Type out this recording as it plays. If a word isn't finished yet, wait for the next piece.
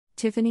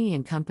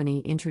Tiffany &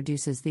 Company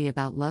introduces the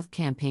About Love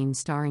campaign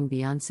starring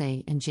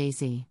Beyoncé and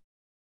Jay-Z.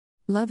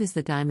 Love is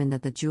the diamond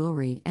that the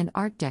jewelry and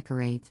art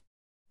decorate.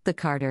 The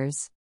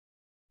Carters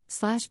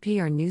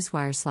 /PR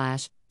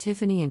Newswire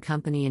Tiffany &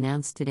 Company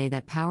announced today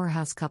that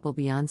powerhouse couple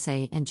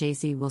Beyoncé and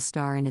Jay-Z will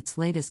star in its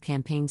latest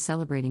campaign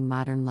celebrating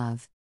modern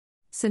love.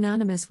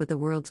 Synonymous with the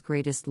world's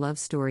greatest love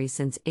story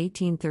since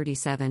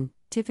 1837,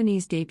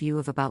 Tiffany's debut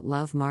of About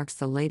Love marks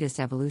the latest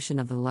evolution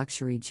of the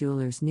luxury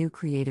jeweler's new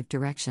creative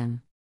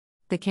direction.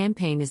 The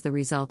campaign is the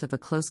result of a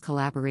close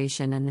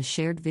collaboration and a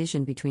shared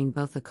vision between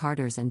both the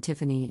Carters and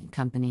Tiffany &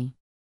 Company.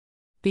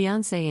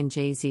 Beyoncé and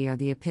Jay-Z are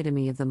the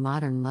epitome of the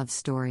modern love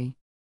story.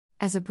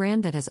 As a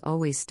brand that has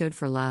always stood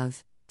for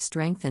love,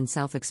 strength and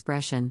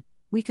self-expression,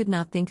 we could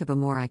not think of a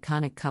more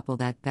iconic couple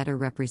that better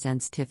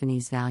represents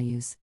Tiffany's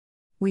values.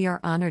 We are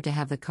honored to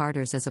have the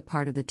Carters as a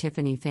part of the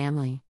Tiffany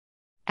family.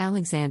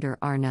 Alexander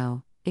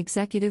Arnault,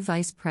 Executive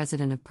Vice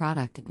President of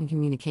Product and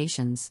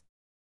Communications.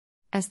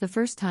 As the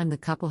first time the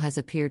couple has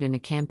appeared in a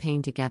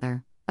campaign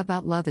together,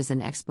 About Love is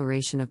an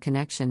exploration of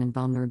connection and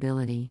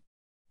vulnerability.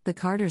 The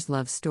Carters'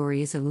 love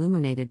story is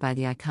illuminated by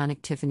the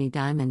iconic Tiffany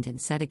diamond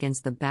and set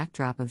against the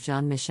backdrop of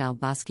Jean-Michel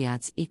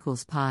Basquiat's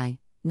Pi,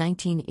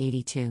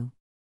 1982.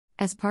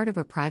 As part of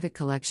a private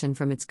collection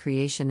from its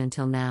creation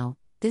until now,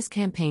 this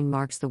campaign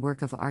marks the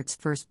work of art's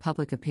first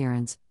public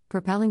appearance,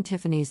 propelling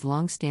Tiffany's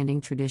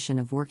long-standing tradition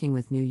of working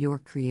with New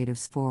York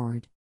creatives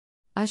forward.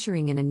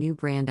 Ushering in a new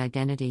brand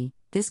identity,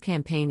 this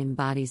campaign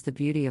embodies the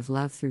beauty of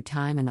love through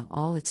time and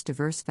all its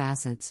diverse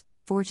facets,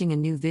 forging a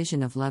new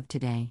vision of love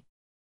today.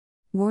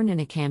 Worn in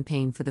a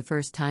campaign for the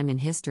first time in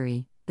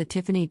history, the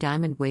Tiffany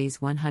diamond weighs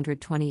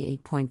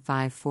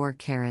 128.54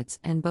 carats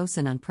and boasts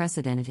an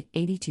unprecedented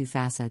 82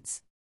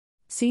 facets.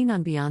 Seen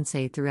on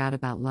Beyoncé throughout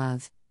About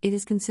Love, it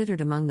is considered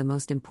among the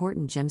most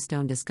important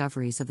gemstone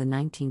discoveries of the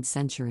 19th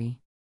century.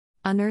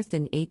 Unearthed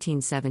in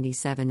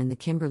 1877 in the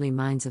Kimberley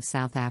mines of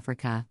South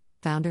Africa,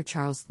 founder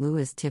Charles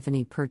Louis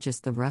Tiffany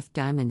purchased the rough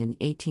diamond in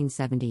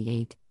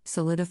 1878,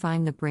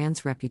 solidifying the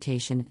brand's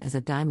reputation as a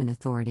diamond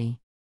authority.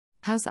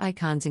 House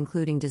icons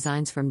including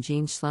designs from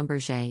Jean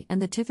Schlumberger and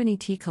the Tiffany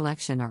Tea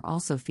collection are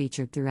also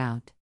featured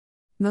throughout.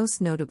 Most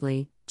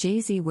notably,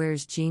 Jay-Z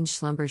wears Jean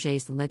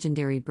Schlumberger's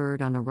legendary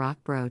bird on a rock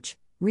brooch,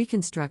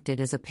 reconstructed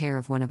as a pair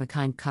of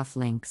one-of-a-kind cuff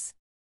links.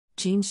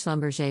 Jean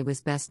Schlumberger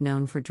was best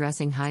known for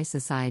dressing high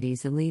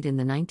society's elite in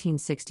the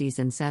 1960s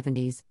and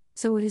 70s,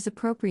 so it is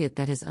appropriate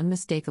that his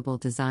unmistakable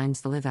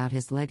designs live out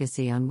his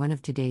legacy on one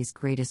of today's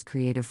greatest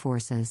creative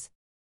forces.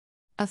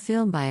 A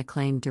film by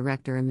acclaimed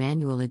director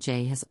Emmanuel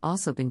Adjei has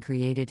also been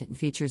created and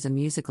features a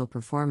musical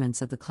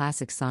performance of the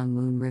classic song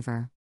Moon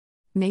River.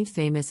 Made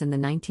famous in the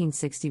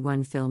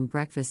 1961 film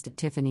Breakfast at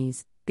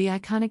Tiffany's, the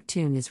iconic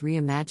tune is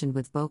reimagined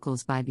with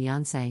vocals by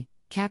Beyoncé,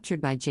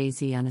 captured by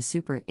Jay-Z on a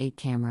Super 8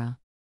 camera.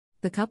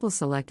 The couple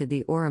selected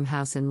the Orem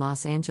House in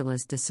Los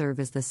Angeles to serve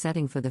as the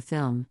setting for the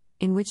film,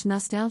 in which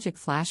nostalgic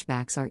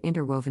flashbacks are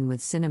interwoven with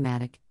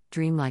cinematic,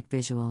 dreamlike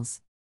visuals.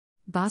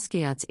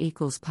 Basquiat's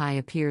Pi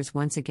appears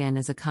once again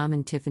as a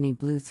common Tiffany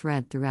blue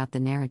thread throughout the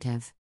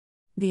narrative.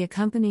 The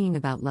accompanying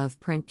About Love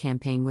print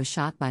campaign was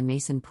shot by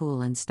Mason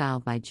Poole and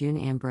styled by June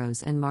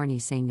Ambrose and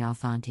Marnie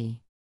Sagna-Fonte.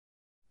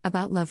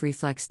 About Love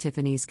reflects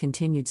Tiffany's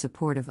continued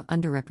support of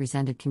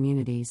underrepresented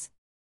communities.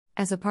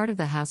 As a part of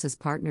the house's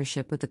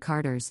partnership with the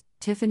Carters,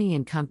 Tiffany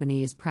 &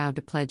 Company is proud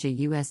to pledge a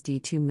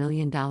 $2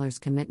 million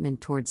commitment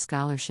towards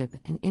scholarship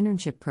and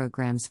internship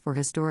programs for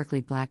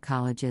historically Black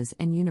colleges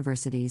and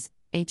universities,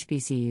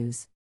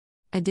 HBCUs.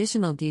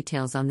 Additional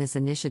details on this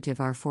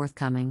initiative are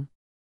forthcoming.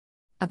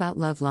 About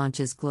Love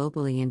launches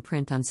globally in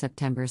print on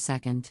September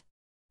 2nd.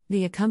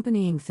 The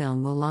accompanying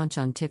film will launch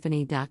on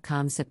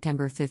Tiffany.com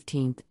September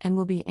 15th and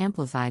will be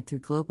amplified through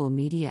global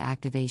media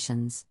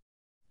activations.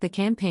 The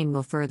campaign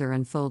will further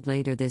unfold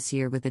later this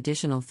year with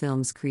additional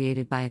films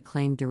created by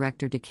acclaimed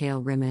director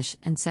Dikale Rimish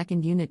and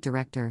second unit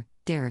director,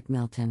 Derek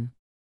Milton.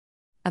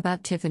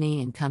 About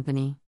Tiffany &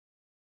 Company.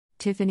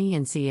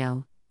 Tiffany &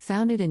 Co.,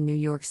 founded in New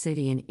York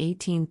City in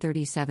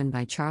 1837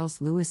 by Charles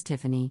Louis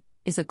Tiffany,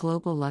 is a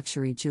global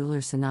luxury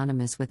jeweler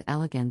synonymous with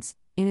elegance,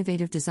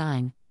 innovative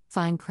design,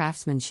 fine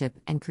craftsmanship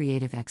and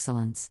creative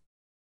excellence.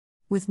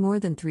 With more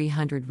than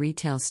 300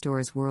 retail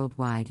stores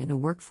worldwide and a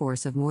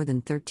workforce of more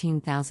than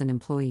 13,000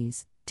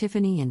 employees,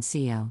 Tiffany &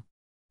 Co.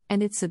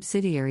 and its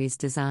subsidiaries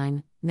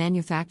design,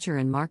 manufacture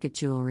and market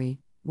jewelry,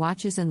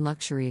 watches and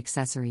luxury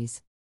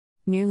accessories.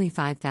 Nearly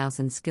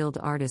 5,000 skilled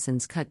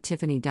artisans cut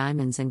Tiffany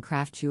diamonds and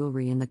craft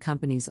jewelry in the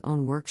company's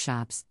own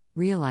workshops,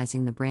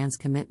 realizing the brand's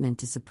commitment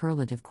to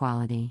superlative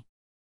quality.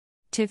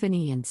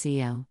 Tiffany &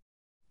 Co.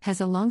 has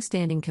a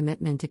long-standing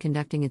commitment to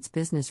conducting its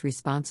business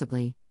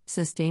responsibly,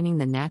 sustaining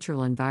the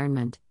natural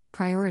environment,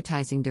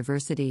 prioritizing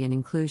diversity and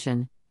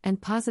inclusion, and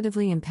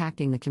positively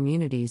impacting the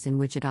communities in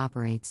which it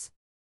operates.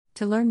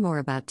 To learn more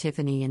about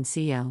Tiffany &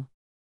 Co.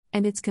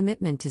 and its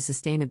commitment to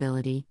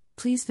sustainability,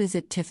 please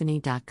visit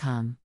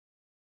tiffany.com.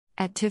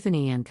 At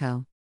Tiffany &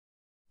 Co.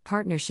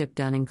 Partnership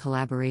done in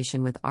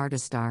collaboration with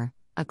Artistar,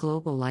 a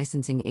global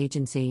licensing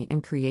agency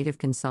and creative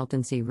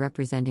consultancy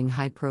representing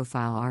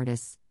high-profile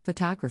artists,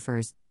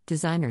 photographers,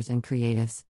 designers and creatives.